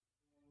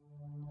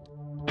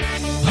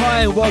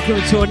G'day and welcome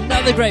to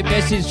another great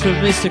message from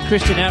Mr.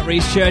 Christian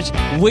Outreach Church.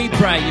 We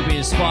pray you'll be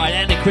inspired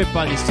and equipped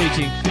by this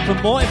teaching. For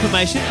more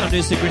information on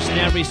Noosa Christian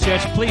Outreach Church,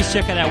 please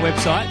check out our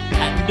website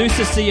at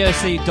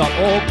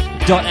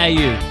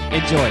noosacoc.org.au.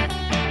 Enjoy.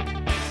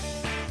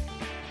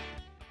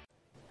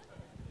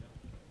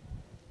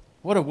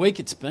 What a week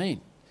it's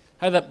been.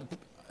 Hey,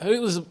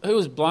 who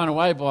was blown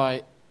away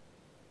by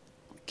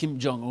Kim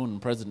Jong-un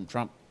and President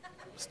Trump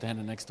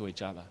standing next to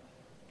each other,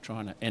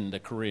 trying to end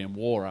the Korean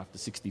War after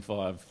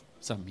 65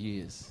 some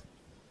years?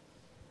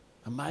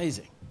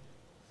 Amazing.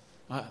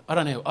 I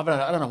don't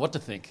know what to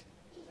think.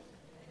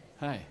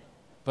 Hey,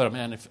 but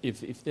man,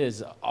 if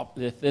there's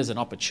an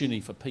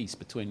opportunity for peace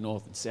between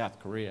North and South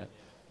Korea,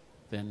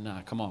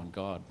 then come on,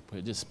 God,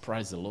 we just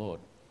praise the Lord.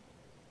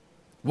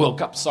 World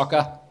Cup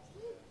soccer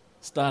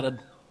started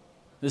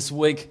this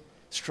week.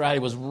 Australia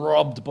was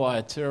robbed by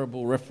a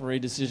terrible referee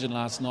decision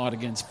last night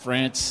against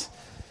France.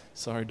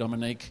 Sorry,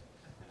 Dominique,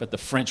 but the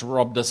French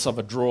robbed us of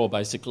a draw,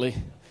 basically.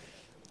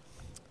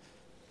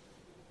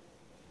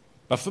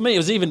 But for me,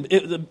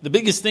 the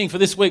biggest thing for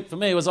this week for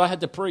me was I had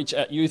to preach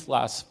at youth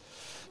last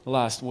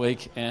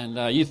week,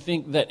 and you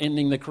think that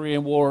ending the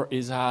Korean War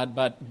is hard,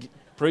 but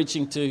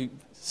preaching to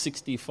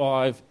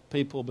 65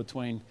 people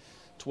between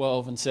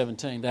 12 and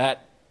 17,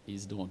 that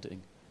is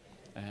daunting.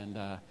 And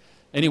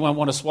anyone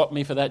want to swap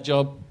me for that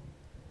job?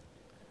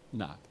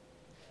 No.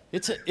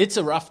 It's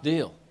a rough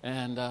deal,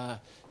 and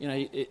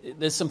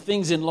there's some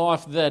things in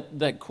life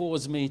that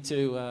cause me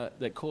to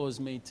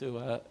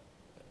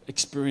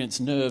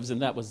experience nerves,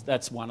 and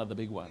that's one of the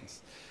big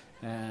ones.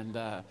 And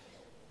and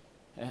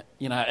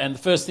the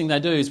first thing they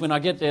do is when I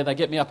get there, they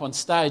get me up on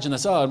stage and they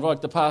say,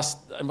 invite the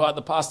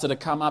pastor to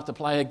come up to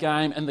play a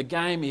game, and the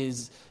game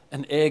is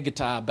an air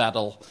guitar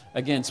battle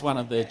against one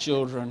of their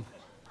children.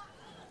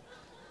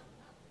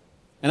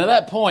 And at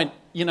that point,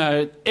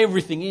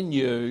 everything in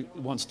you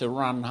wants to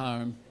run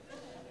home.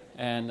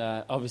 And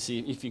obviously,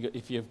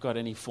 if you've got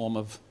any form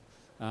of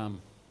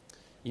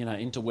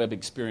interweb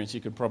experience, you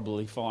could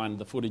probably find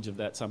the footage of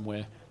that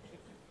somewhere.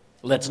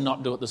 Let's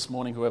not do it this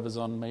morning, whoever's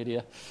on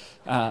media.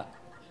 But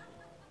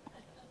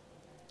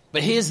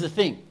here's the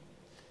thing.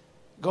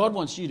 God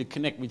wants you to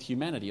connect with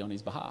humanity on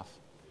his behalf.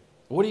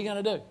 What are you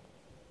going to do?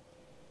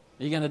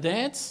 Are you going to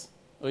dance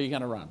or are you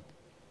going to run?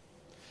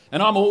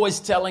 And I'm always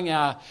telling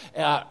our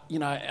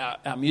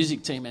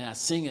music team and our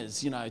singers,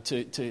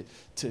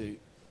 to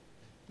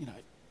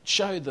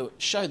show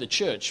the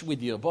church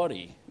with your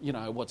body,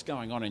 what's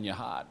going on in your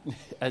heart.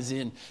 As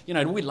in,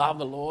 do we love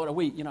the Lord? Are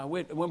we,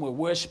 when we're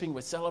worshiping, we're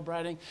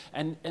celebrating.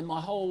 And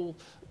my whole,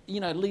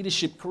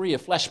 leadership career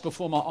flashed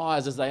before my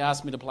eyes as they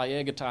asked me to play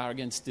air guitar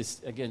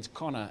against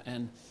Connor.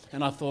 And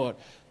I thought,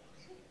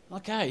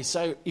 okay,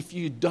 so if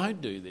you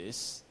don't do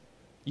this,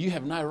 you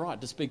have no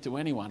right to speak to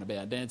anyone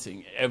about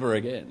dancing ever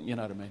again. You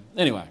know what I mean?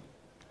 Anyway,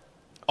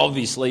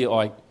 obviously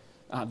I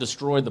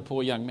destroyed the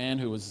poor young man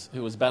who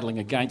was battling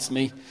against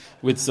me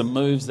with some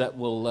moves that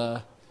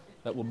will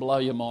blow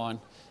your mind.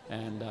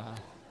 And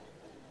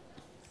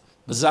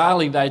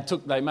bizarrely,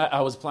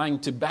 I was playing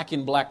to Back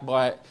in Black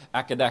by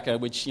Akadaka,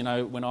 which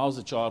when I was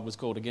a child was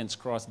called Against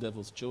Christ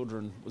Devil's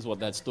Children, was what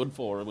that stood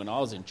for when I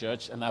was in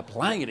church, and they're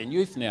playing it in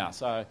youth now.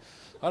 So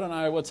I don't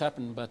know what's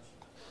happened, but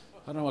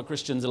I don't know what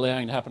Christians are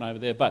allowing to happen over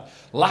there. But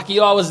lucky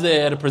I was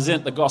there to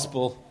present the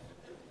gospel.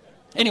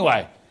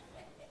 Anyway.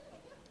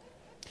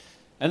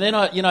 And then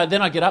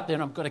I get up there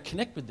and I've got to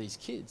connect with these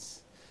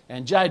kids.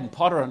 And Jaden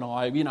Potter and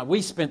I,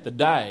 we spent the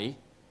day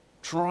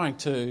trying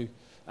to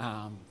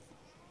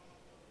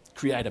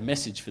create a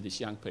message for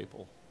this young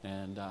people.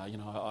 And, I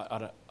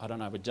don't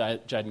know if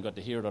Jaden got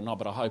to hear it or not,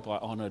 but I hope I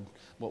honoured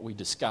what we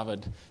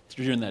discovered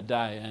during that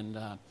day. And,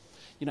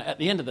 at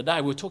the end of the day,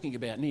 we were talking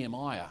about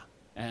Nehemiah.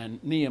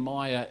 And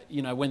Nehemiah,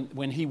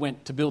 when he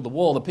went to build the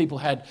wall, the people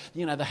had,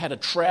 they had a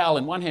trowel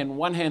in one hand. In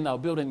one hand, they were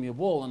building the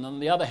wall, and on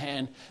the other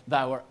hand,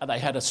 they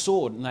had a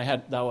sword, and they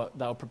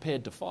were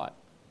prepared to fight.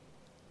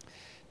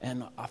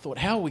 And I thought,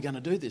 how are we going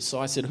to do this?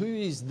 So I said, who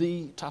is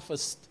the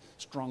toughest,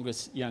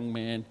 strongest young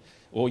man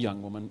or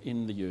young woman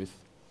in the youth?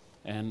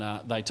 And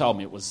they told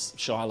me it was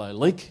Shiloh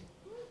Leak.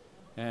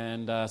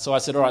 And so I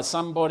said, all right,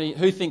 somebody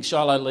who thinks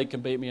Shiloh Leak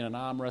can beat me in an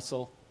arm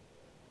wrestle.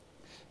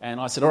 And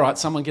I said, all right,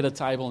 someone get a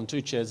table and 2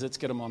 chairs. Let's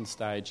get them on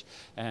stage.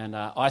 And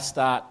I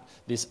start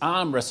this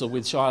arm wrestle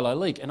with Shiloh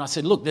Leak. And I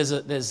said, look, there's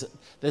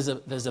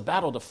a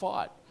battle to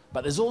fight,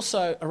 but there's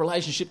also a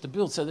relationship to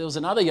build. So there was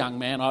another young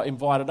man I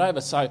invited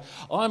over. So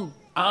I'm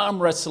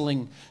arm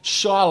wrestling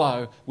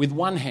Shiloh with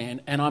one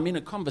hand, and I'm in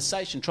a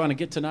conversation trying to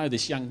get to know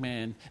this young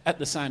man at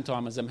the same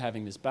time as I'm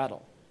having this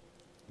battle.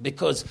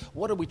 Because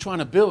what are we trying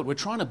to build? We're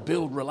trying to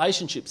build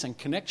relationships and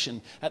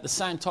connection at the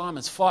same time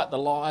as fight the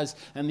lies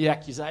and the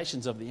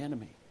accusations of the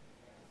enemy.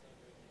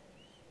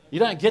 You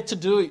don't get to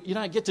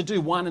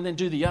do one and then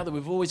do the other.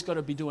 We've always got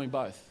to be doing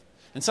both.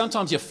 And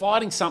sometimes you're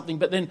fighting something,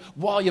 but then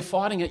while you're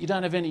fighting it, you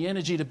don't have any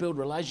energy to build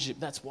relationship.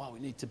 That's why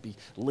we need to be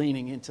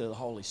leaning into the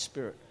Holy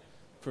Spirit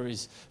for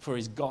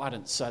his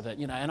guidance, so that,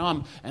 and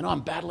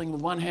I'm battling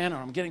with one hand,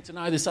 and I'm getting to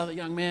know this other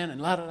young man,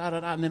 and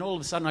and then all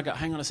of a sudden I go,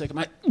 hang on a second,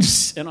 mate,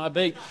 and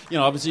I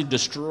obviously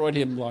destroyed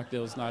him like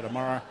there was no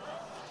tomorrow.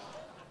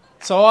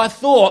 So I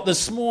thought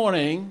this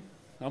morning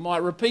I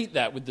might repeat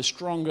that with the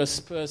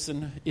strongest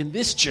person in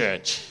this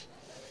church.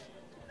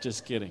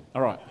 Just kidding.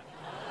 All right.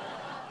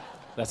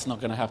 That's not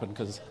going to happen,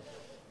 because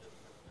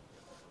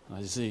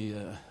I see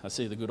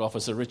the good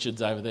Officer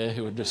Richards over there,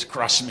 who would just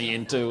crush me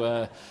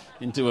into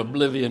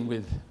oblivion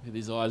with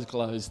his eyes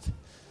closed.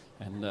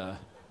 And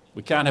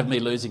we can't have me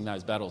losing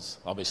those battles,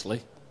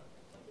 obviously.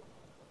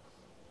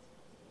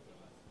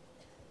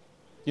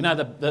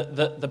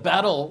 The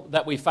battle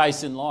that we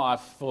face in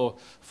life for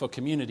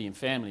community and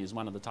family is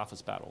one of the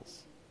toughest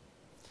battles.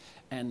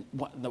 And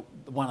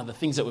one of the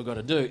things that we've got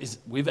to do is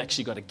we've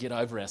actually got to get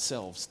over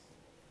ourselves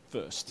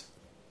first.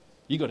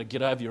 You've got to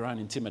get over your own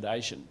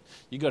intimidation.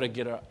 You've got to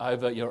get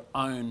over your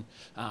own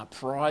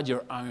pride,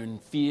 your own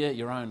fear,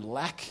 your own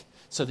lack,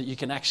 so that you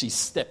can actually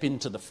step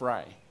into the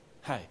fray.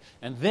 Hey,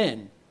 and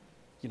then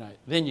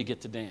you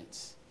get to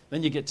dance.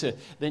 Then you get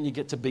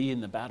to be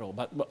in the battle.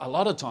 But a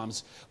lot of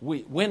times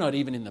we're not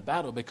even in the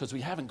battle because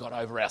we haven't got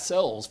over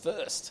ourselves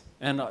first.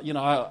 And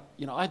I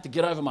had to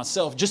get over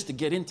myself just to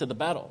get into the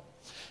battle.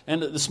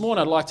 And this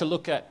morning I'd like to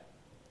look at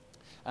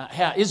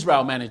how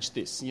Israel managed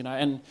this. And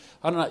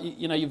I don't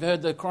know. You've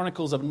heard the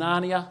Chronicles of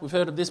Narnia. We've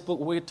heard of this book.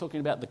 We're talking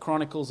about the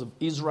Chronicles of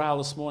Israel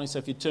this morning. So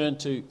if you turn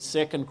to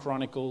 2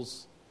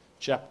 Chronicles,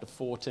 chapter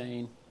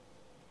 14.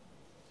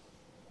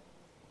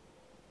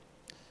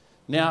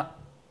 Now,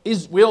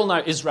 we all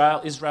know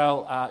Israel.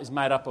 Israel is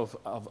made up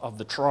of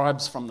the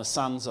tribes from the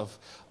sons of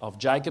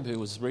Jacob, who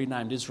was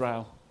renamed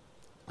Israel.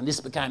 And this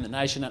became the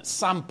nation. At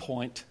some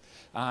point,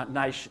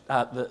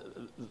 the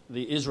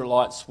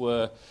Israelites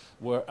were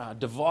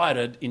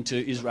divided into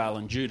Israel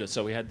and Judah.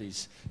 So we had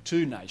these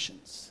two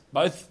nations,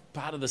 both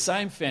part of the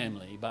same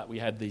family, but we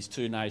had these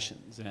two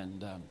nations.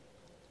 And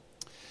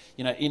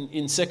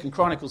in 2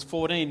 Chronicles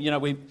 14,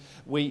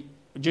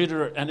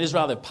 Judah and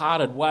Israel, they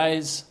parted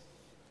ways.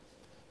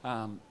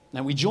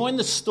 Now, we join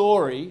the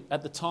story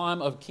at the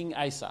time of King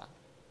Asa.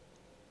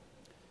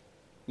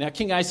 Now,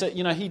 King Asa,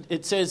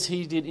 it says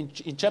he did,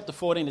 in chapter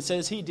 14, it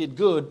says he did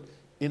good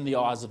in the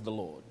eyes of the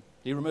Lord.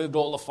 He removed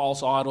all the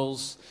false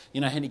idols,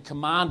 and he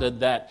commanded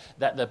that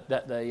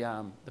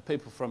the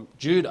people from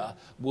Judah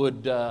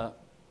would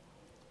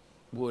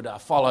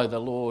follow the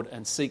Lord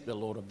and seek the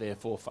Lord of their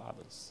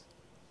forefathers.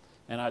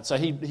 And so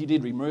he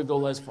did remove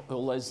all those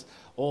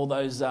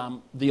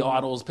the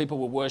idols. People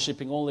were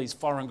worshipping all these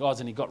foreign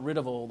gods, and he got rid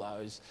of all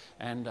those.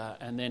 And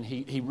then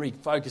he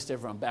refocused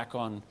everyone back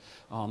on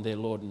their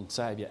Lord and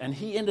Saviour. And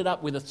he ended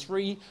up with a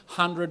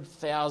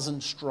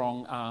 300,000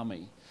 strong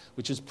army,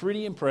 which is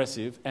pretty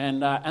impressive.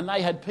 And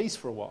they had peace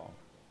for a while.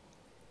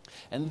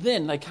 And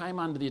then they came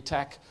under the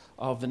attack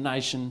of the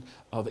nation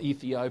of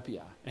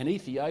Ethiopia. And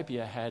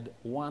Ethiopia had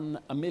 1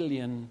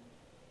 million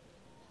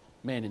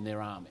men in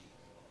their army.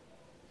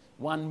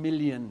 1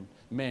 million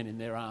men in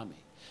their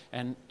army.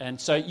 And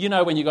so,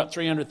 when you've got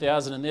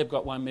 300,000 and they've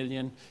got 1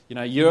 million,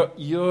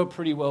 you're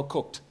pretty well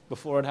cooked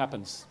before it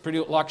happens. Pretty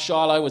like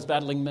Shiloh was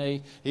battling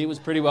me. He was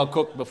pretty well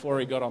cooked before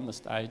he got on the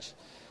stage.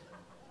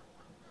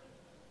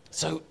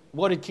 So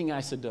what did King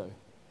Asa do?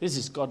 He's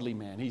this godly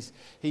man.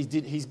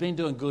 He's been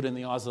doing good in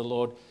the eyes of the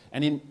Lord.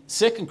 And in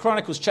 2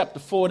 Chronicles chapter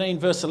 14,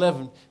 verse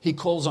 11, he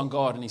calls on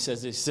God and he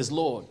says this. He says,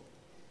 Lord,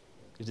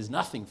 it is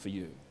nothing for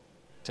you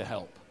to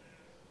help,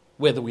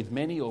 whether with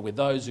many or with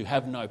those who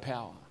have no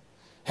power.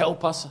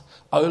 Help us,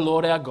 O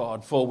Lord our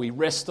God, for we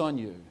rest on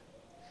you,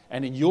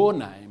 and in your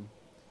name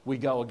we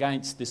go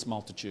against this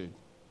multitude.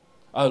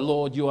 O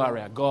Lord, you are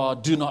our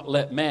God. Do not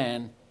let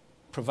man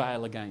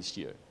prevail against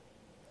you.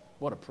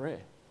 What a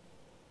prayer.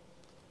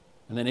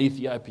 And then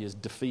Ethiopia is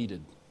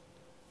defeated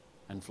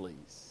and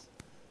flees.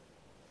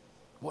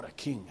 What a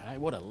king, eh?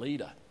 What a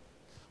leader.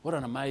 What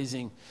an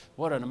amazing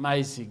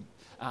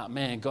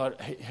man,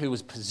 God, who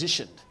was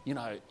positioned,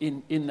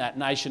 in that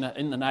nation,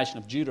 in the nation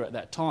of Judah at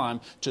that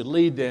time, to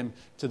lead them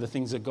to the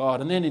things of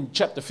God. And then in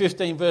chapter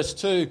 15, verse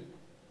 2,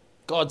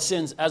 God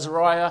sends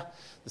Azariah,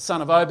 the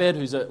son of Obed,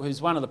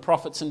 who's one of the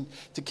prophets, and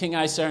to King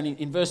Asa. And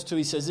in verse 2,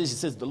 he says this. He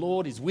says, the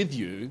Lord is with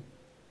you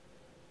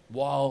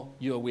while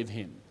you're with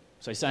him.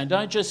 So he's saying,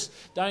 don't just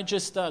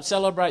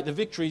celebrate the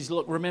victories.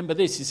 Look, remember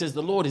this. He says,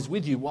 the Lord is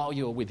with you while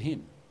you're with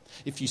him.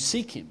 If you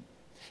seek him,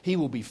 he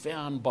will be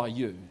found by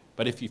you.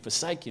 But if you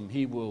forsake him,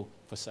 he will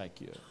forsake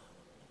you.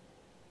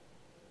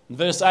 In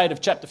verse 8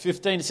 of chapter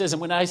 15, it says,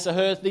 and when Asa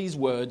heard these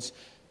words,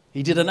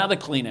 he did another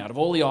clean out of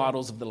all the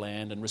idols of the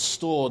land and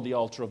restored the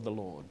altar of the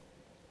Lord.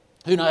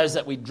 Who knows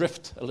that we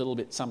drift a little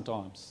bit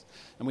sometimes?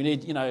 And we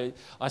need,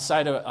 I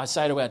say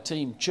to our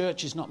team,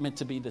 church is not meant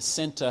to be the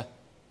centre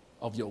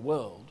of your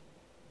world.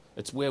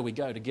 It's where we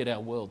go to get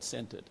our world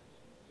centred.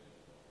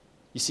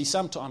 You see,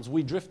 sometimes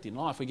we drift in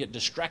life. We get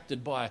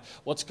distracted by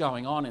what's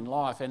going on in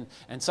life. And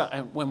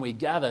when we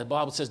gather, the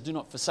Bible says, do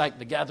not forsake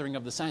the gathering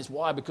of the saints.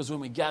 Why? Because when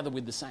we gather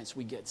with the saints,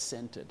 we get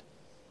centred.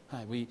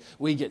 Hey,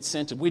 we get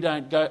centered. We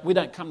don't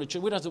come to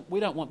church. We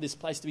don't want this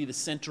place to be the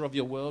center of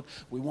your world.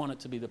 We want it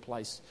to be the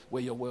place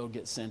where your world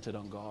gets centered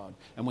on God.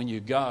 And when you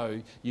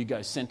go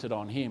centered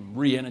on Him,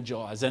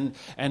 re-energized.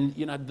 And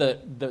you know,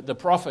 the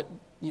prophet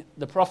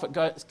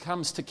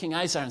comes to King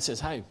Asa and says,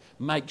 hey,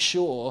 make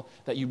sure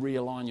that you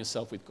realign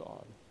yourself with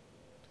God.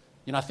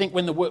 You know, I think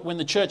when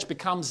the church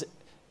becomes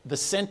the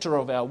center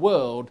of our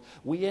world,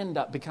 we end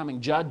up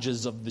becoming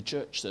judges of the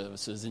church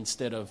services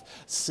instead of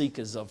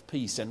seekers of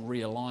peace and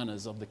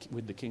realigners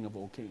with the King of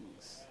all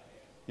kings.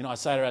 You know, I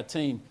say to our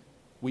team,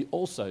 we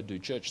also do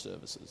church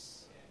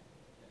services.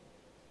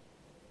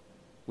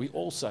 We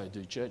also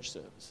do church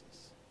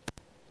services.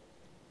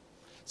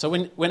 So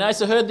when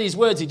Asa heard these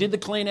words, he did the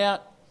clean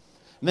out,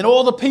 and then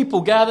all the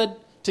people gathered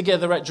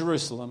together at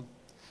Jerusalem,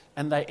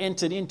 and they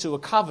entered into a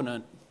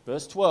covenant,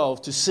 verse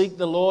 12, to seek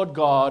the Lord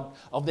God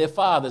of their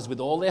fathers with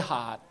all their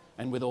heart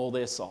and with all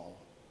their soul.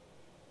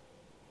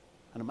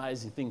 An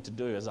amazing thing to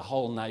do as a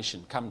whole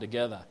nation, come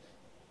together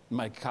and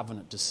make a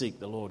covenant to seek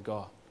the Lord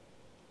God.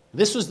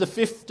 This was the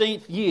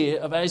 15th year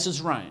of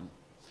Asa's reign.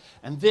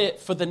 And there,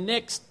 for the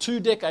next 2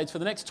 decades, for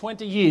the next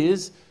 20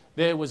 years,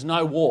 there was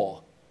no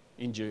war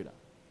in Judah.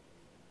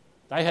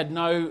 They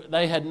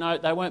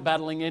weren't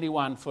battling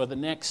anyone for the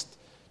next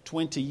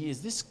 20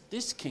 years.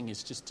 This king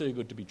is just too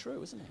good to be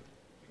true, isn't he?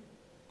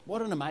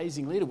 What an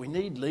amazing leader. We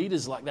need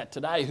leaders like that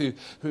today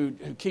who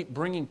keep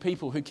bringing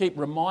people, who keep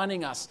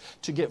reminding us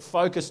to get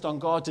focused on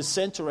God, to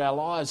center our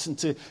lives and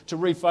to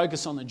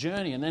refocus on the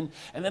journey. And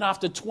then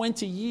after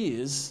 20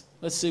 years,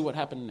 let's see what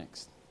happened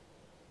next.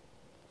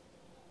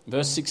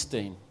 Verse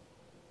 16.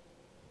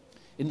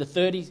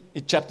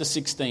 Chapter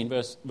 16,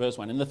 verse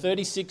 1. In the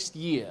 36th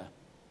year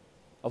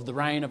of the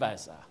reign of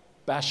Asa,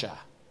 Baasha,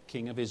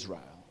 king of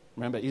Israel.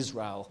 Remember,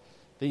 Israel,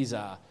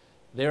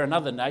 they're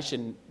another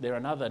nation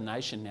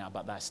now,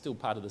 but they're still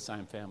part of the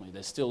same family.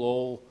 They're still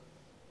all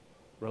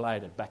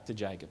related back to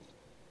Jacob.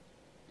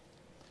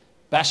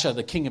 Baasha,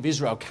 the king of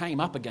Israel, came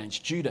up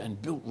against Judah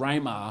and built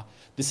Ramah.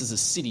 This is a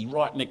city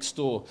right next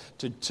door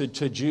to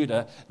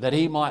Judah, that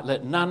he might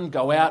let none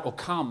go out or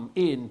come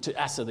in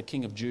to Asa, the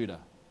king of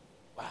Judah.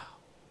 Wow.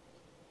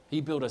 He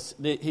built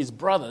his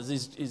brothers,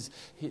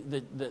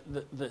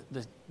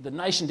 the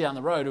nation down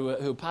the road who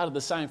are part of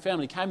the same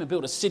family, came and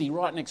built a city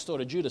right next door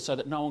to Judah so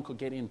that no one could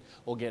get in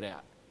or get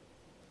out.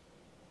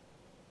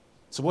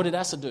 So what did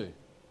Asa do?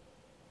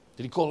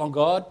 Did he call on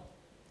God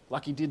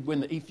like he did when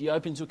the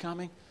Ethiopians were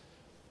coming?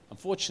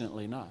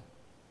 Unfortunately, no.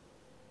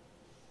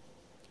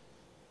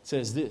 It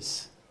says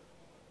this,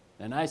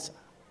 and Asa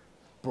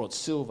brought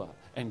silver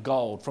and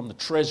gold from the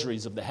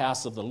treasuries of the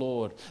house of the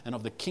Lord and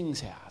of the king's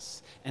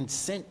house, and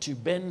sent to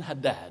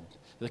Ben-Hadad,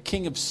 the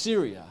king of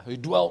Syria, who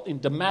dwelt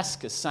in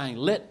Damascus, saying,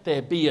 let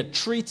there be a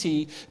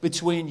treaty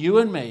between you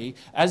and me,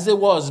 as there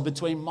was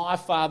between my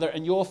father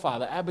and your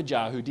father,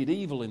 Abijah, who did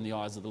evil in the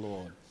eyes of the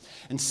Lord.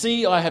 And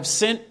see, I have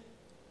sent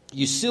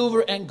you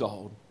silver and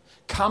gold.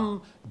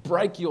 Come,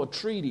 break your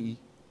treaty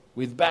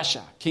with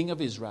Baasha, king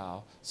of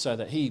Israel, so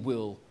that he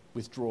will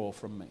withdraw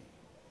from me.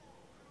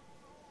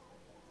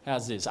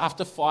 How's this?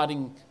 After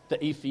fighting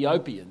the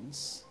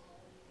Ethiopians,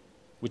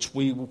 which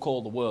we will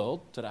call the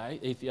world today,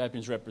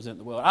 Ethiopians represent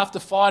the world. After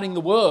fighting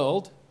the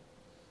world,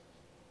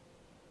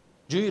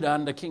 Judah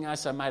under King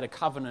Asa made a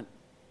covenant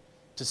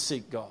to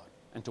seek God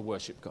and to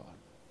worship God.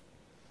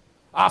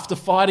 After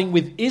fighting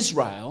with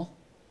Israel,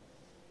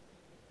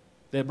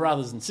 their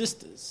brothers and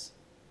sisters,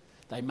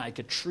 they make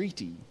a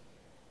treaty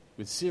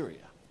with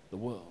Syria, the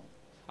world.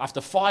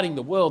 After fighting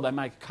the world, they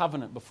make a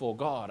covenant before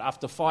God.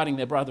 After fighting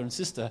their brother and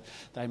sister,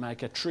 they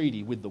make a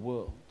treaty with the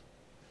world.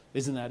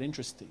 Isn't that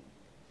interesting?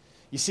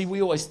 You see,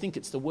 we always think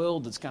it's the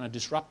world that's going to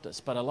disrupt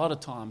us, but a lot of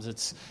times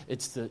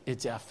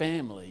it's our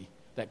family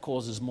that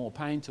causes more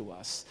pain to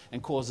us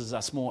and causes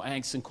us more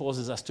angst and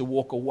causes us to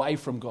walk away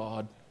from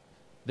God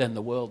than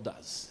the world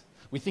does.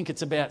 We think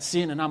it's about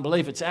sin and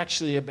unbelief. It's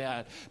actually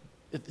about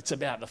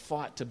the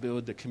fight to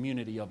build the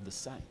community of the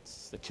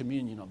saints, the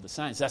communion of the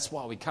saints. That's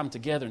why we come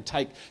together and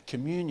take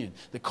communion,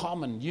 the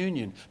common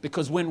union,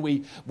 because when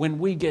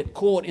we get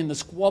caught in the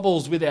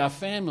squabbles with our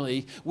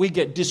family, we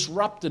get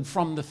disrupted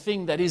from the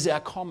thing that is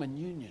our common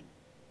union,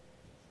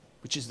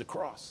 which is the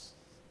cross,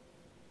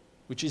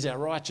 which is our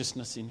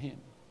righteousness in Him.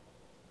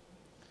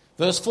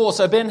 Verse 4,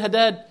 so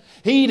Ben-Hadad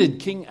heeded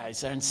King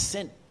Asa and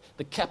sent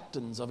the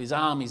captains of his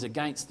armies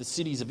against the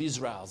cities of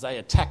Israel. They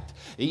attacked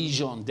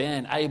Ijon,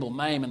 Dan, Abel,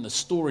 Maim, and the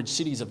storage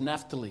cities of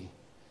Naphtali.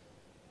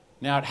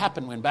 Now it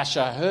happened when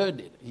Baasha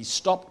heard it, he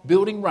stopped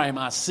building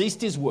Ramah,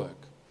 ceased his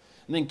work.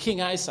 And then King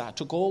Asa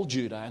took all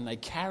Judah, and they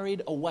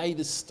carried away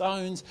the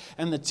stones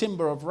and the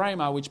timber of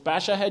Ramah, which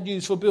Baasha had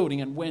used for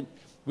building, and went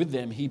with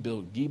them. He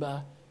built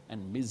Geba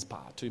and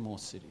Mizpah, 2 more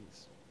cities.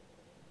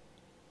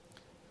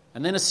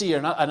 And then a seer,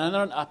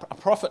 a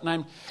prophet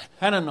named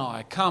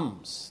Hanani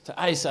comes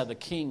to Asa, the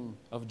king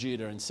of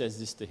Judah, and says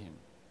this to him.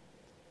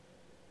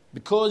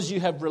 Because you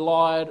have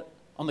relied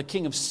on the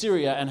king of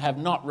Syria and have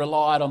not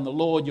relied on the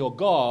Lord your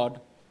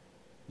God,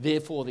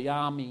 therefore the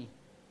army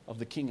of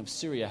the king of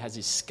Syria has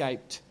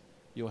escaped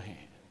your hand.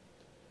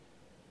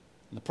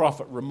 And the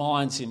prophet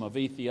reminds him of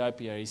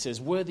Ethiopia. He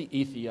says, were the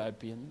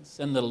Ethiopians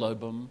and the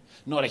Lobum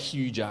not a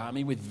huge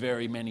army with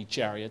very many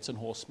chariots and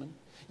horsemen?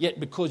 Yet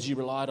because you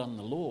relied on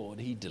the Lord,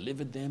 he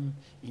delivered them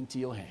into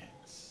your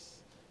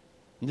hands.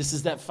 And this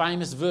is that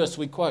famous verse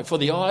we quote. For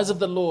the eyes of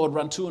the Lord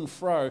run to and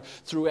fro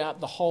throughout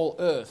the whole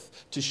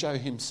earth to show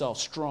himself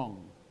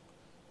strong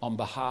on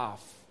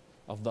behalf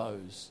of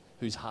those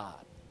whose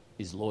heart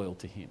is loyal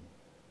to him.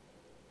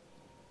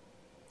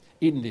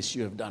 In this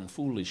you have done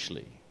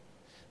foolishly.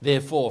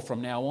 Therefore,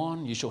 from now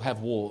on, you shall have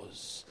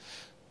wars.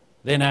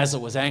 Then Asa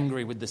was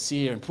angry with the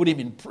seer and put him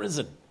in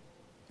prison,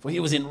 for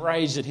he was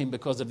enraged at him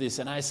because of this.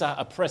 And Asa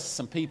oppressed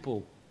some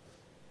people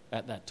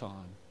at that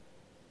time.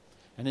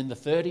 And in the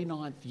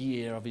 39th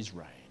year of his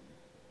reign,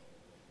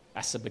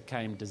 Asa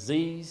became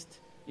diseased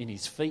in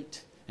his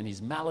feet, and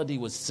his malady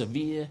was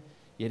severe.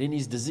 Yet in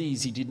his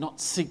disease he did not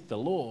seek the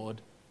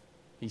Lord,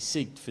 he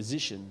sought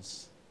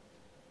physicians.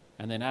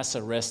 And then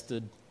Asa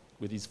rested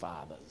with his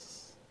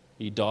fathers.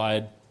 He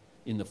died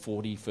in the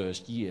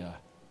 41st year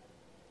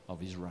of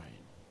his reign.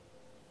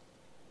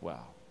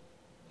 Wow.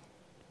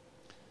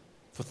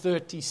 For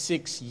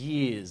 36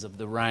 years of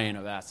the reign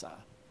of Asa,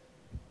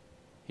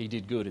 he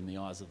did good in the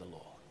eyes of the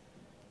Lord.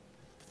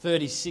 For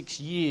 36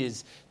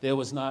 years, he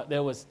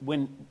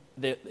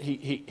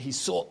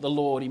sought the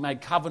Lord. He made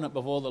covenant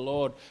before the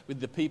Lord with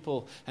the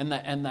people, and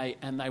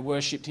they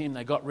worshipped him.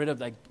 They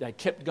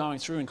kept going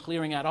through and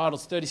clearing out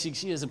idols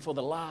 36 years, and for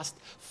the last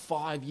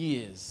 5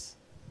 years,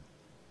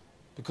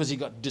 because he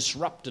got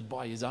disrupted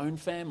by his own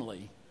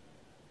family,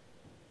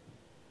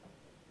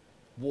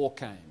 war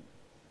came,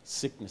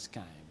 sickness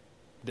came,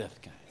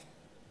 death came.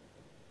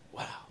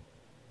 Wow.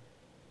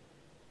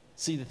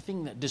 See, the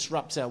thing that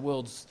disrupts our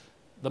worlds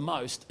the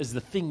most is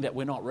the thing that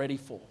we're not ready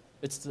for.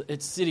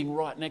 It's sitting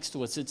right next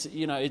to us. It's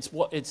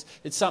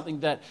something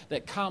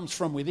that comes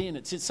from within.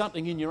 It's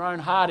something in your own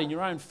heart, in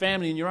your own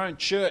family, in your own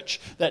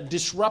church that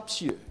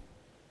disrupts you.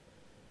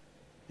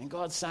 And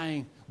God's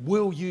saying,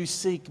 will you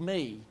seek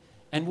me?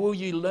 And will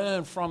you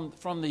learn from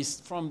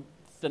the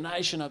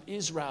nation of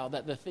Israel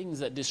that the things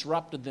that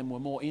disrupted them were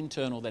more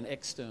internal than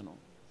external?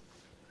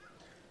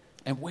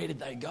 And where did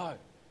they go?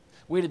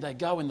 Where did they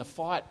go in the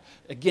fight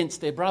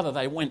against their brother?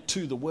 They went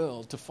to the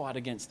world to fight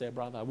against their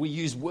brother. We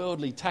use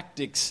worldly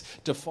tactics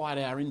to fight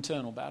our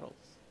internal battles.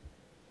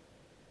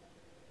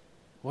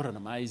 What an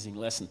amazing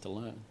lesson to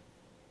learn.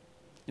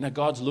 You know,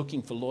 God's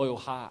looking for loyal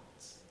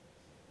hearts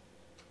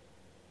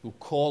who'll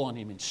call on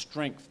him in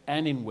strength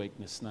and in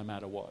weakness no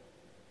matter what.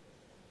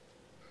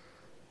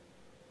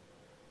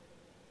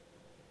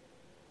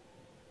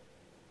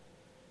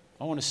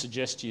 I want to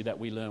suggest to you that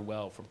we learn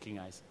well from King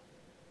Asa.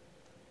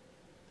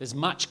 There's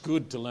much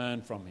good to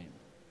learn from him,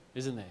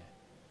 isn't there?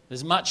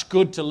 There's much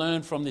good to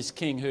learn from this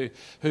king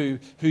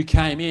who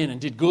came in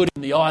and did good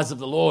in the eyes of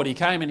the Lord. He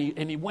came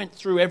and he went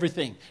through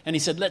everything. And he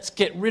said, let's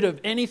get rid of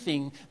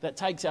anything that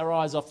takes our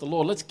eyes off the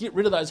Lord. Let's get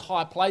rid of those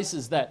high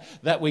places that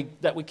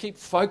we keep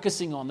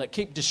focusing on, that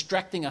keep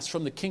distracting us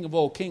from the King of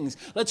all kings.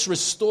 Let's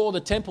restore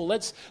the temple.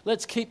 Let's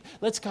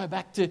go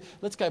back to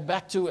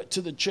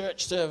the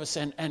church service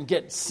and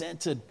get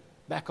centered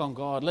back on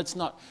God.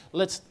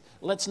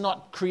 Let's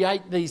not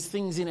create these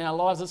things in our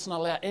lives. Let's not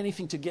allow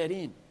anything to get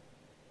in.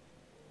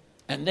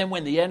 And then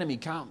when the enemy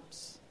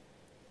comes,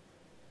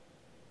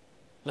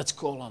 let's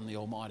call on the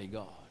Almighty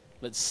God.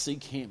 Let's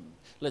seek him.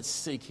 Let's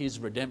seek his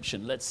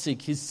redemption. Let's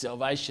seek his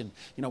salvation.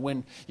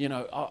 When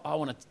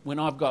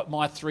I've got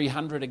my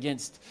 300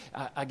 against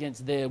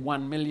their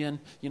 1 million,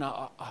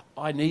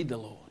 I need the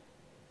Lord.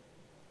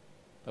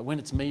 But when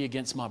it's me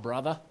against my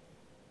brother,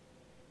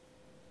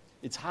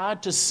 it's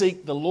hard to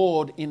seek the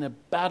Lord in a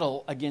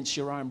battle against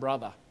your own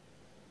brother.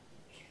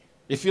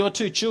 If your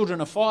two children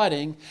are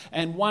fighting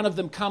and one of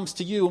them comes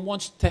to you and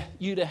wants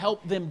you to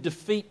help them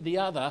defeat the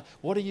other,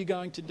 what are you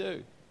going to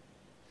do?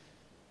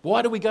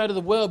 Why do we go to the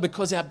world?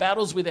 Because our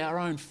battles with our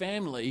own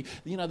family,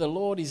 the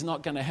Lord is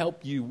not going to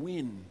help you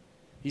win.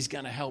 He's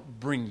going to help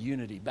bring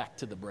unity back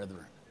to the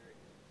brethren.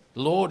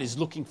 The Lord is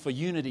looking for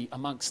unity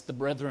amongst the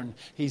brethren.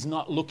 He's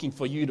not looking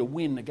for you to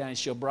win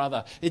against your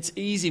brother. It's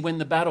easy when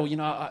the battle,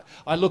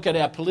 I look at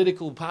our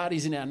political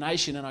parties in our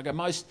nation and I go,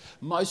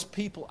 most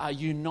people are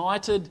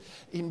united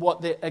in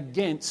what they're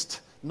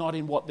against, not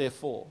in what they're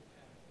for.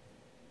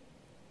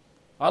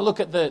 I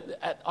look at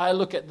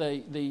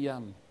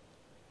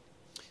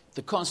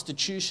the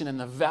constitution and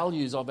the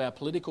values of our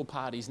political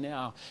parties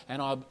now,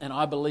 and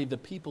I believe the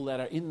people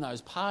that are in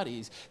those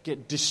parties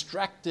get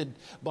distracted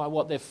by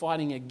what they're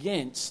fighting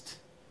against.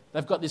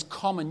 They've got this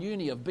common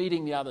unity of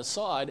beating the other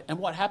side, and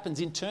what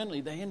happens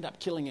internally, they end up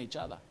killing each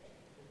other.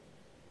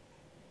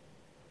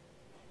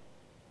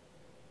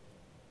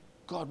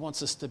 God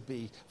wants us to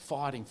be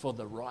fighting for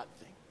the right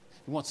thing.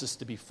 He wants us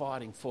to be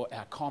fighting for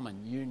our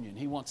common union.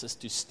 He wants us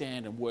to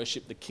stand and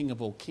worship the King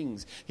of all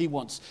kings. He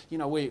wants,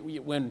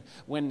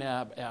 when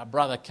our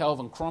brother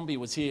Calvin Crombie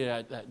was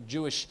here, that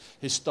Jewish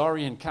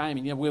historian came,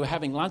 and we were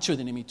having lunch with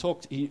him.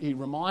 He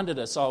reminded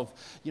us of,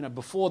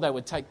 before they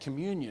would take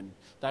communion,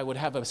 they would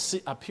have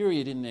a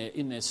period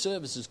in their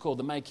services called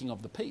the making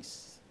of the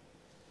peace.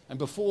 And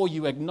before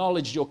you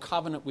acknowledged your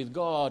covenant with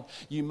God,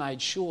 you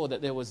made sure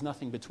that there was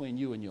nothing between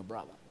you and your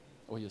brother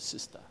or your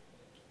sister.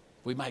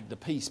 We make the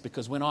peace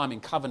because when I'm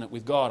in covenant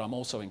with God, I'm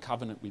also in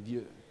covenant with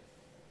you.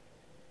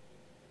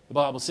 The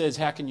Bible says,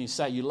 how can you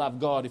say you love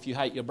God if you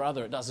hate your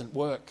brother? It doesn't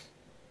work.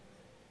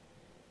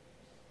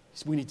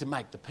 So we need to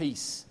make the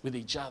peace with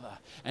each other.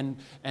 And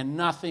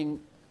nothing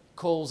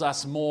calls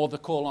us more the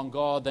call on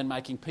God than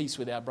making peace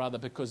with our brother,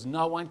 because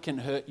no one can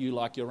hurt you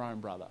like your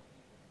own brother.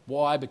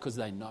 Why? Because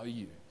they know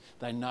you.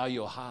 They know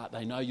your heart.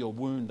 They know your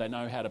wound. They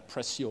know how to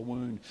press your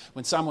wound.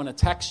 When someone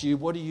attacks you,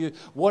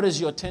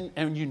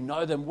 and you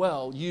know them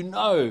well, you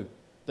know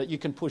that you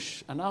can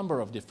push a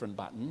number of different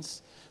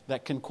buttons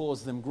that can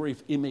cause them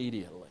grief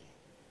immediately.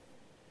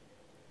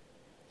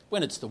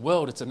 When it's the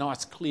world, it's a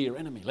nice, clear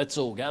enemy. Let's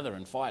all gather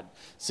and fight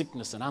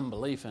sickness and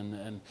unbelief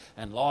and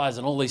lies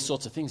and all these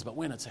sorts of things. But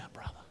when it's our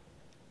brother,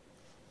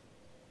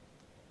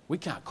 we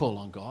can't call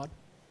on God.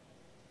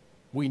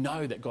 We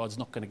know that God's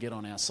not going to get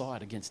on our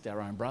side against our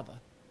own brother.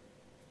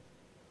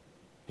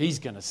 He's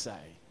going to say,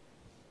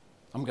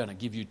 I'm going to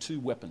give you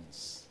two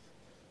weapons,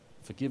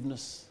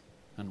 forgiveness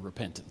and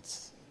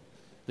repentance,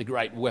 the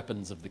great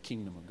weapons of the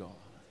kingdom of God.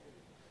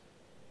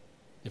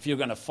 If you're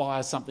going to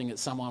fire something at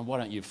someone, why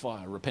don't you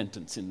fire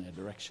repentance in their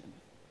direction?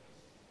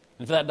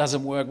 And if that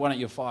doesn't work, why don't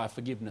you fire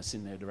forgiveness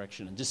in their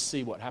direction and just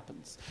see what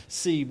happens?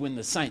 See when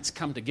the saints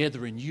come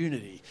together in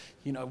unity.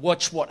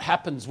 Watch what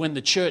happens when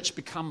the church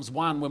becomes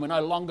one, when we're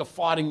no longer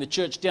fighting the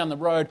church down the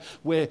road,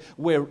 we're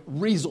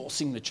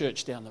resourcing the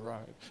church down the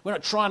road. We're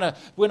not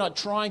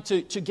trying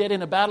to get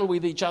in a battle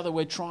with each other,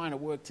 we're trying to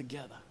work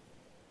together.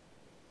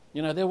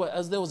 There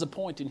was a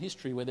point in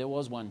history where there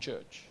was one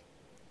church.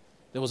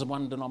 There was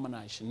one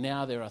denomination.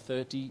 Now there are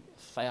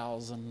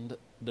 30,000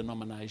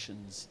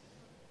 denominations.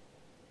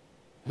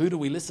 Who do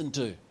we listen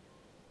to?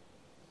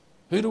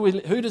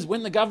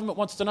 When the government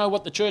wants to know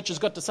what the church has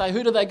got to say,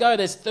 who do they go?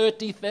 There's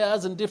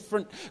 30,000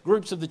 different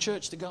groups of the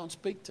church to go and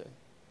speak to.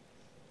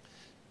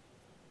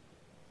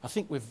 I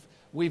think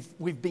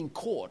we've been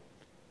caught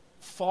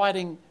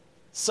fighting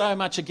so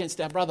much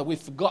against our brother, we've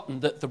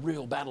forgotten that the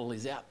real battle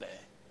is out there.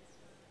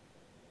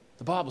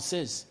 The Bible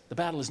says the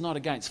battle is not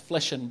against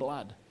flesh and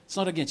blood. It's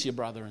not against your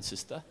brother and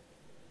sister.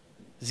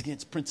 It's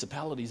against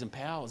principalities and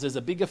powers. There's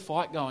a bigger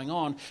fight going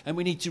on, and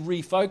we need to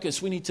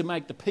refocus. We need to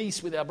make the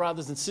peace with our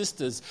brothers and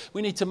sisters.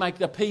 We need to make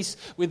the peace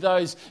with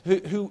those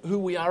who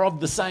we are of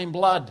the same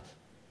blood.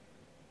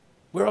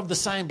 We're of the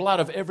same blood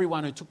of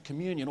everyone who took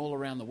communion all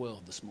around the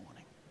world this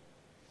morning.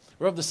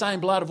 We're of the same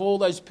blood of all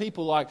those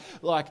people like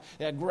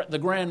the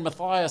Grand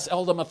Matthias,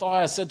 Elder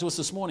Matthias said to us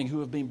this morning, who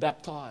have been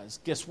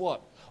baptized. Guess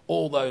what?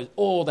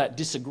 All that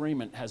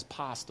disagreement has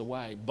passed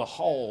away.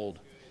 Behold,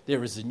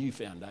 there is a new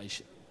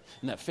foundation.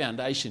 And that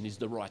foundation is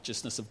the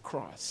righteousness of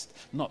Christ.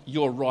 Not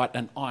you're right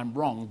and I'm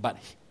wrong, but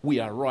we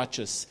are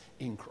righteous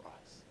in Christ.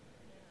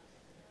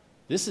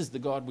 This is the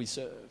God we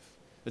serve.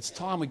 It's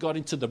time we got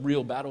into the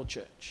real battle,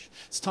 church.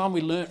 It's time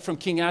we learnt from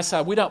King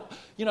Asa.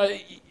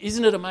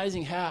 Isn't it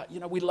amazing how,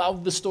 we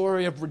love the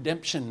story of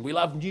redemption. We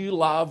love new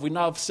love. We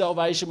love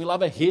salvation. We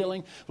love a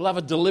healing. We love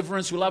a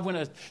deliverance. We love when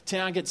a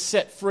town gets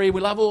set free.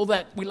 We love all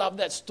that. We love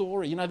that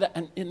story,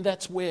 and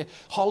that's where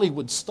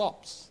Hollywood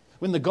stops.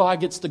 When the guy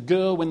gets the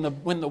girl, when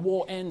the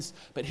war ends.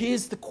 But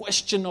here's the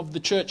question of the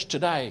church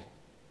today.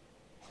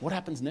 What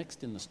happens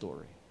next in the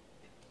story?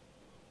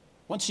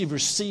 Once you've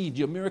received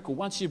your miracle,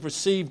 once you've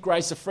received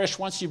grace afresh,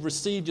 once you've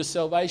received your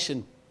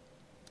salvation,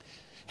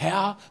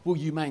 how will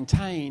you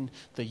maintain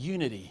the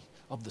unity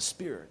of the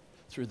Spirit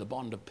through the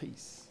bond of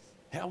peace?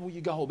 How will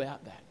you go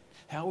about that?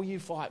 How will you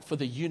fight for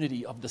the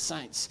unity of the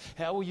saints?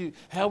 How will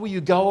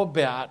you go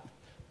about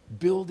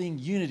building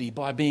unity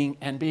by being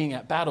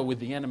at battle with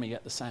the enemy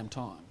at the same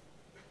time?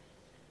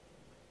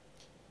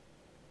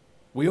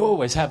 We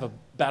always have a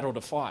battle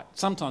to fight.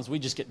 Sometimes we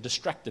just get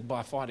distracted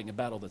by fighting a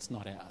battle that's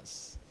not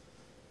ours.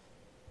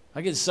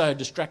 I get so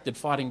distracted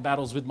fighting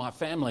battles with my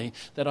family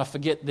that I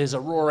forget there's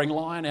a roaring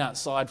lion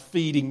outside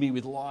feeding me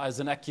with lies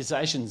and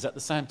accusations at the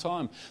same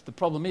time. The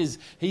problem is,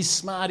 he's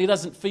smart. He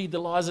doesn't feed the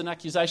lies and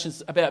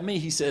accusations about me.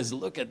 He says,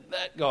 look at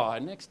that guy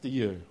next to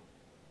you.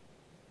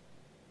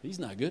 He's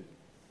no good.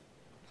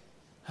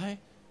 Hey,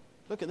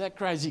 look at that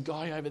crazy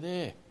guy over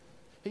there.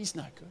 He's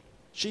no good.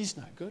 She's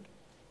no good.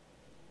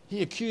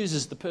 He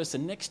accuses the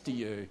person next to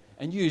you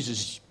and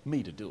uses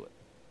me to do it.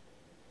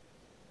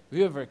 Have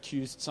you ever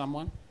accused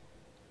someone?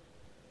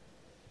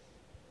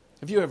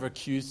 Have you ever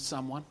accused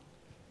someone?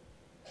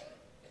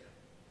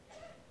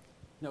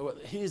 No,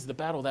 here's the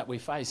battle that we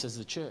face as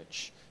the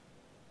church.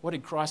 What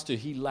did Christ do?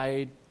 He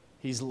laid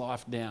his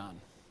life down.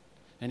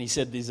 And he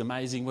said these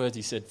amazing words.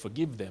 He said,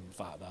 forgive them,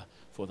 Father,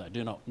 for they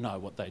do not know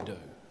what they do.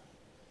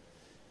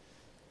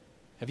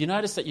 Have you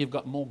noticed that you've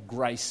got more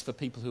grace for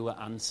people who are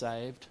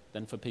unsaved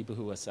than for people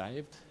who are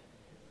saved?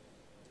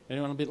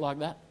 Anyone a bit like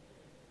that?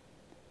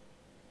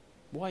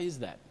 Why is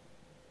that?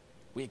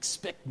 We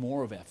expect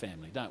more of our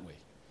family, don't we?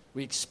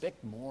 We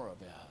expect more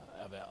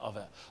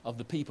of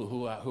the people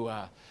who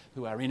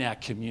are in our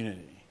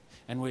community,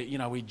 and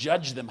we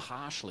judge them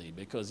harshly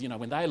because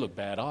when they look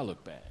bad, I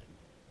look bad.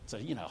 So,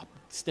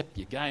 step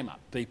your game up,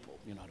 people.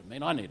 You know what I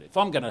mean? I need it. If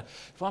I'm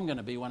going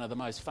to be one of the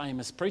most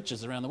famous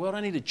preachers around the world,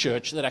 I need a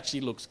church that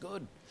actually looks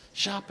good.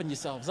 Sharpen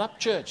yourselves up,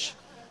 church.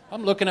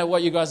 I'm looking at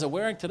what you guys are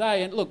wearing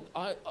today, and look,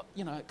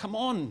 come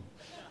on,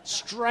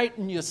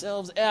 straighten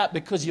yourselves out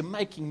because you're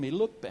making me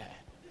look bad.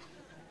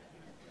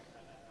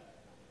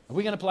 Are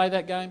we going to play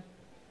that game?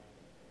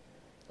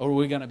 Or are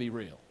we going to be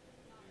real?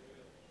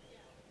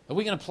 Are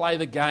we going to play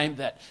the game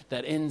that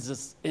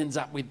ends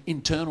up with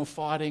internal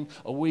fighting?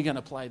 Or are we going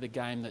to play the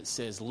game that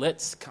says,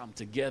 let's come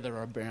together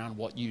around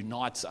what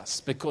unites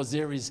us? Because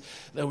there is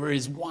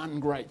one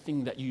great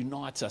thing that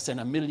unites us and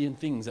a million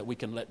things that we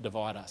can let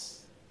divide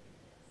us.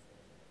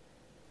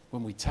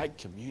 When we take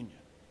communion,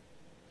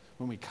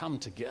 when we come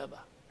together,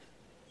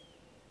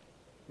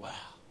 wow.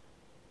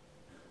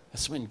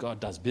 That's when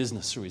God does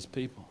business through his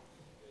people.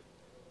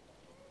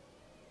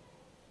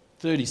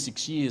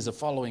 36 years of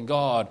following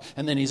God,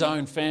 and then his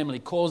own family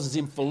causes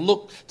him to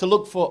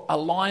look for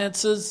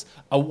alliances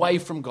away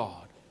from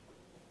God.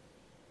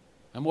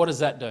 And what does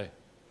that do?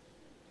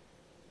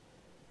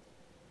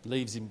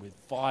 Leaves him with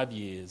 5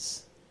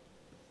 years,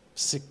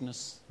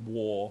 sickness,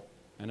 war,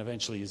 and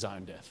eventually his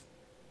own death.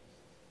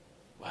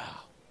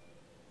 Wow.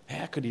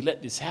 How could he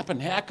let this happen?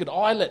 How could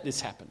I let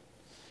this happen?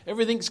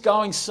 Everything's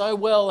going so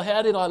well.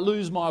 How did I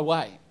lose my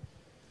way?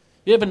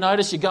 You ever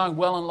notice you're going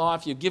well in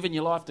life, you're giving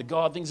your life to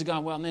God, things are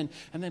going well, and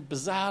then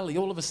bizarrely,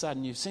 all of a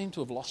sudden, you seem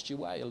to have lost your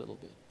way a little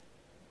bit.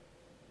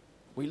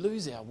 We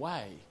lose our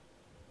way.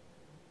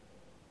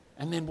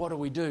 And then what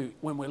do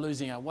when we're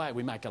losing our way?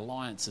 We make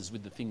alliances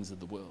with the things of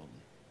the world.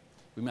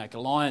 We make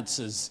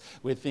alliances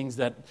with things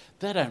that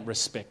they don't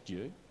respect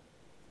you.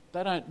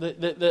 They don't.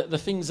 The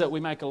things that we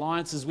make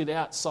alliances with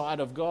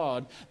outside of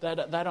God, they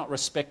don't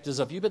respect us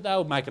of you, but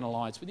they'll make an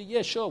alliance with you.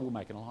 Yeah, sure, we'll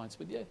make an alliance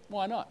with you.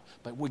 Why not?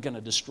 But we're going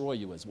to destroy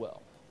you as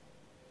well.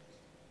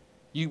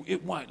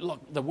 It won't.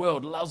 Look, the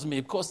world loves me.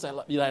 Of course they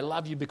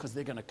love you because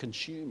they're going to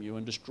consume you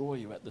and destroy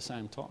you at the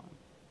same time.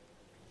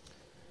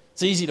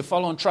 It's easy to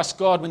follow and trust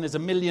God when there's a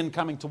million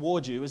coming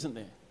towards you, isn't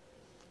there?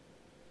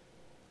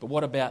 But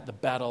what about the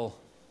battle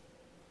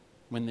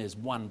when there's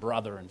one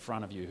brother in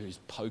front of you who's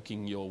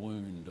poking your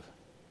wound?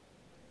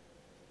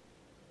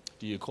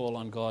 Do you call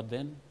on God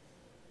then?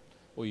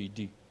 Or you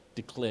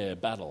declare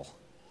battle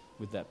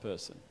with that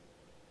person?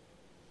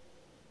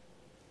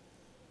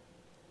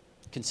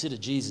 Consider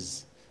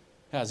Jesus.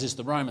 How's this?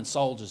 The Roman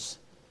soldiers,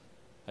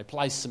 they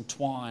place some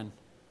twine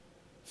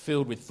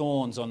filled with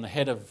thorns on the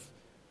head of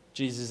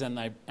Jesus and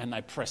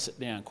they press it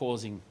down,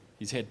 causing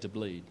his head to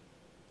bleed.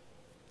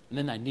 And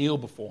then they kneel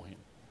before him,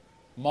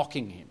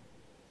 mocking him.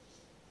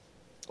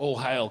 All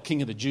hail,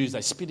 King of the Jews.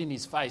 They spit in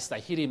his face, they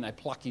hit him, they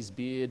pluck his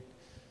beard.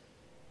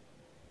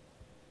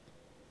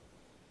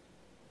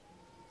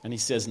 And he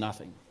says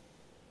nothing.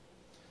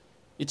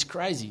 It's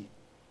crazy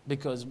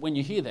because when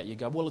you hear that, you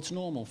go, well, it's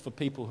normal for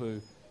people who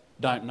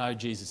don't know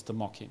Jesus to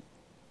mock him.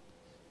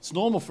 It's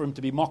normal for him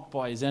to be mocked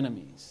by his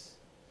enemies.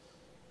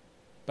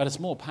 But it's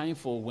more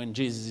painful when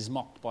Jesus is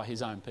mocked by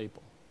his own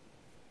people.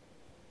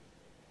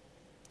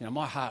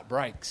 My heart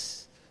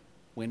breaks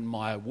when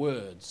my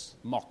words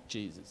mock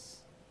Jesus.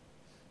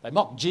 They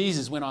mock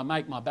Jesus when I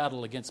make my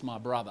battle against my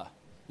brother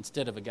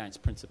instead of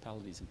against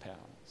principalities and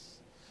powers.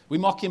 We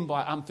mock him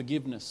by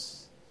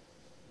unforgiveness,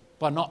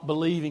 by not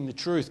believing the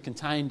truth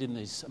contained in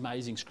these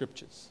amazing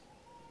scriptures.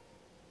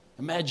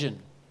 Imagine,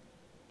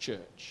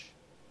 church,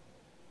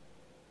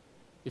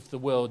 if the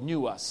world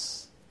knew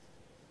us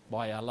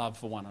by our love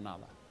for one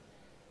another.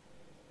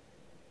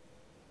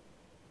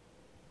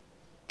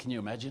 Can you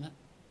imagine it?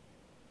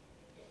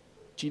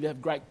 Gee, they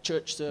have great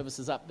church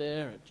services up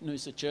there at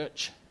Noosa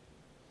Church,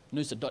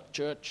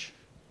 noosa.church.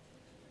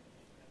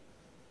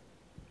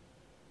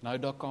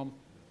 No.com.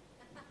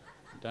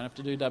 Don't have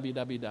to do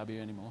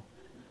www anymore.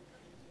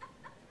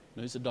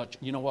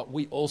 You know what?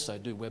 We also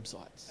do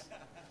websites.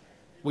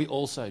 We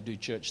also do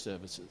church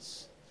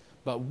services.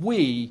 But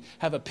we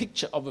have a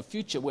picture of a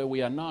future where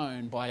we are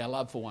known by our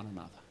love for one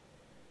another.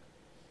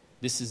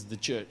 This is the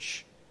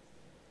church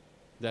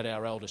that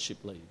our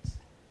eldership leads.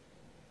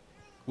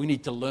 We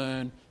need to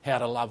learn how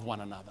to love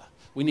one another.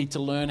 We need to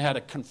learn how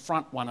to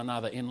confront one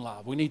another in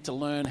love. We need to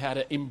learn how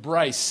to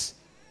embrace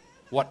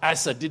what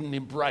Asa didn't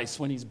embrace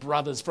when his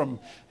brothers from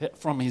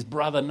his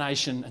brother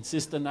nation and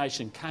sister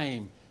nation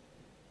came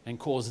and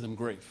caused them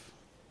grief.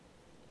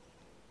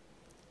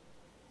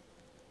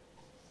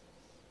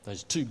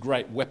 Those two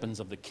great weapons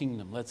of the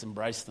kingdom, let's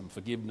embrace them: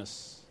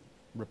 forgiveness,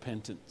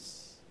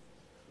 repentance.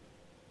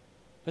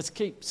 Let's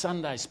keep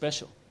Sunday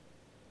special.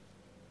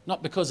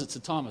 Not because it's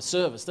a time of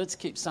service. Let's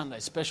keep Sunday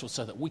special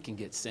so that we can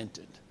get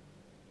centered.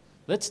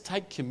 Let's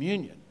take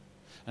communion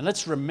and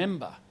let's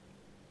remember.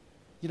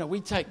 We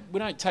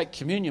don't take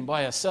communion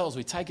by ourselves.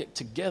 We take it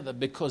together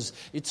because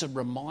it's a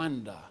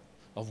reminder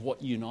of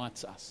what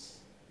unites us.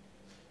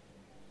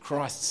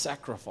 Christ's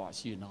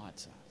sacrifice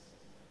unites us.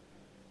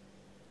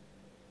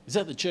 Is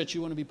that the church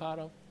you want to be part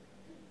of?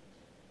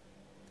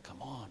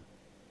 Come on.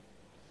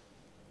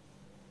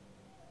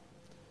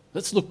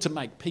 Let's look to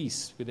make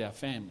peace with our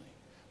family.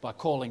 by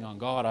calling on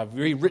God. I've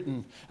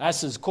rewritten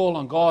Asa's call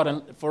on God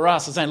and for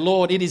us and saying,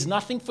 Lord, it is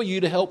nothing for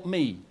you to help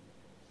me.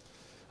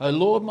 O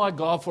Lord my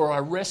God, for I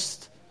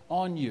rest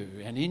on you,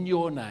 and in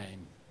your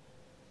name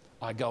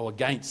I go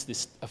against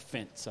this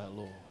offence, O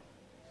Lord.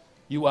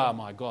 You are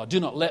my God. Do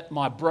not let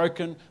my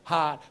broken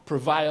heart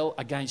prevail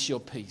against your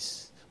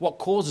peace. What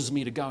causes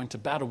me to go into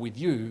battle with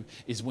you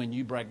is when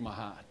you break my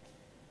heart,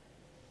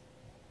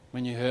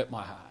 when you hurt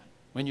my heart,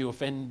 when you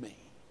offend me.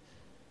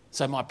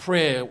 So my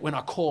prayer when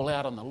I call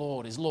out on the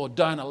Lord is, Lord,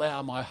 don't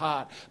allow my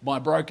heart, my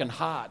broken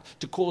heart,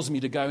 to cause me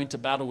to go into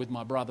battle with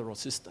my brother or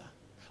sister.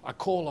 I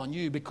call on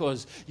you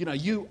because,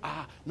 you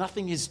are,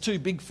 nothing is too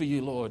big for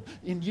you, Lord.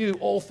 In you,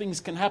 all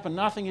things can happen.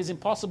 Nothing is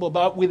impossible,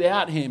 but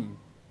without him,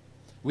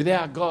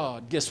 without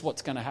God, guess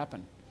what's going to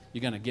happen?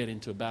 You're going to get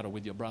into a battle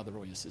with your brother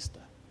or your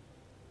sister.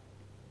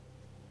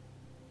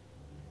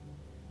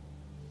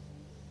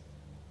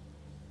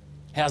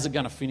 How's it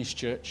going to finish,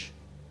 church?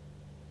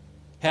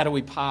 How do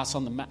we pass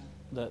on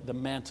the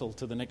mantle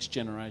to the next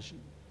generation?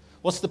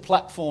 What's the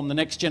platform the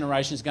next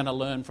generation is going to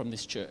learn from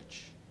this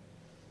church?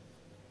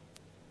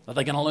 Are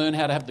they going to learn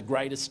how to have the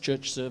greatest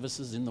church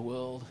services in the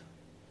world?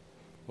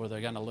 Or are they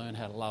going to learn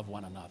how to love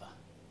one another?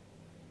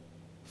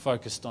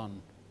 Focused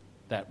on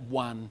that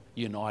one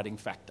uniting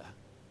factor.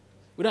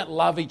 We don't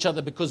love each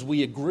other because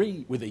we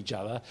agree with each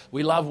other.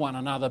 We love one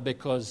another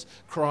because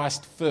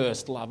Christ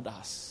first loved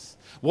us.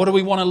 What do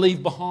we want to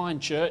leave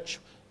behind, church?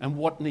 And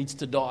what needs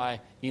to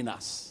die in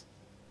us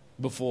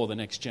before the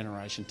next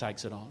generation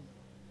takes it on?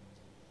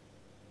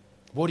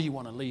 What do you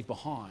want to leave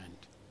behind?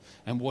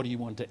 And what do you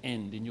want to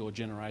end in your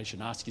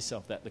generation? Ask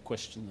yourself the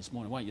question this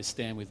morning. Won't you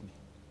stand with me?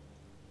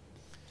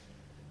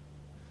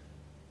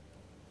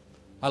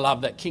 I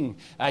love that King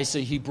Asa,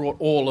 he brought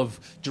all of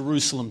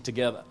Jerusalem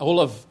together, all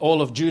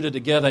of Judah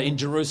together in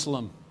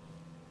Jerusalem.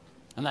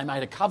 And they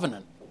made a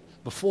covenant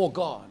before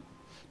God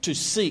to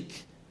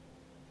seek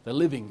the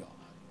living God,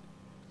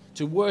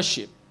 to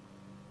worship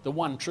the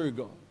one true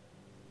God.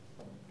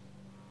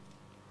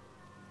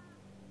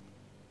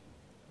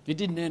 It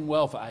didn't end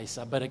well for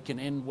Asa, but it can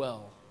end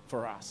well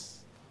for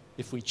us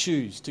if we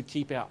choose to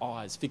keep our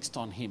eyes fixed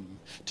on him,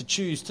 to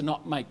choose to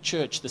not make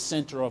church the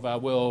centre of our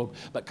world,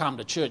 but come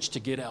to church to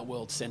get our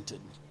world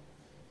centred,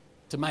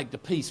 to make the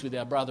peace with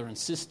our brother and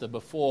sister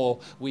before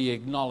we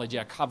acknowledge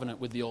our covenant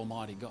with the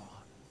Almighty God.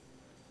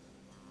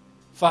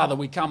 Father,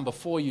 we come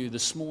before you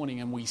this morning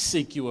and we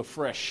seek you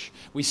afresh.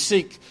 We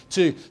seek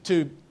to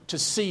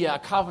see our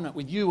covenant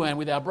with you and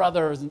with our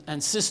brothers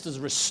and sisters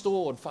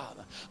restored,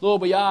 Father. Lord,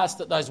 we ask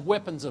that those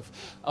weapons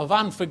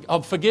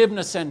of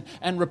forgiveness and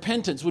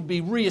repentance would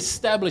be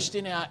re-established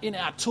in our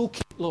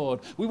toolkit, Lord.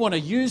 We want to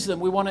use them.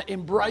 We want to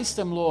embrace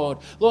them, Lord.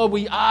 Lord,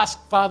 we ask,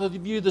 Father,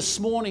 of you this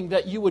morning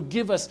that you would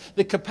give us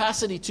the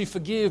capacity to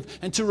forgive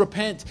and to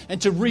repent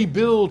and to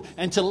rebuild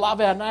and to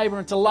love our neighbour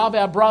and to love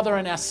our brother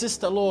and our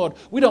sister, Lord.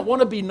 We don't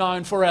want to be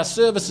known for our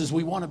services.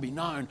 We want to be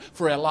known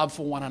for our love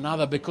for one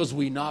another because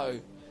we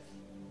know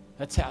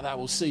that's how they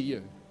will see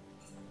you.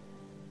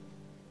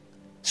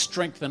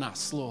 Strengthen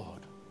us, Lord.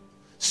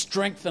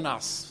 Strengthen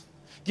us.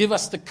 Give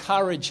us the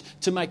courage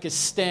to make a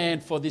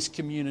stand for this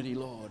community,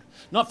 Lord.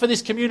 Not for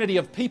this community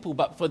of people,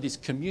 but for this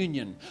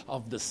communion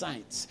of the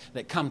saints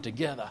that come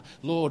together.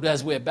 Lord,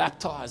 as we're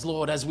baptized,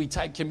 Lord, as we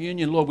take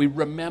communion, Lord, we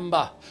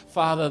remember,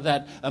 Father,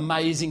 that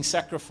amazing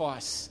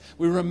sacrifice.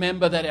 We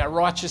remember that our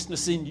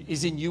righteousness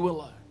is in you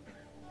alone.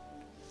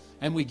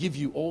 And we give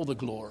you all the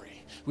glory.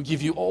 We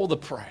give you all the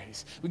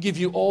praise. We give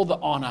you all the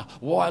honour.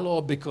 Why,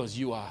 Lord? Because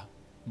you are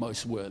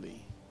most worthy.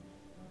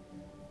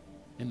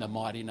 In the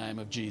mighty name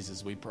of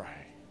Jesus we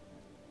pray.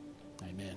 Amen.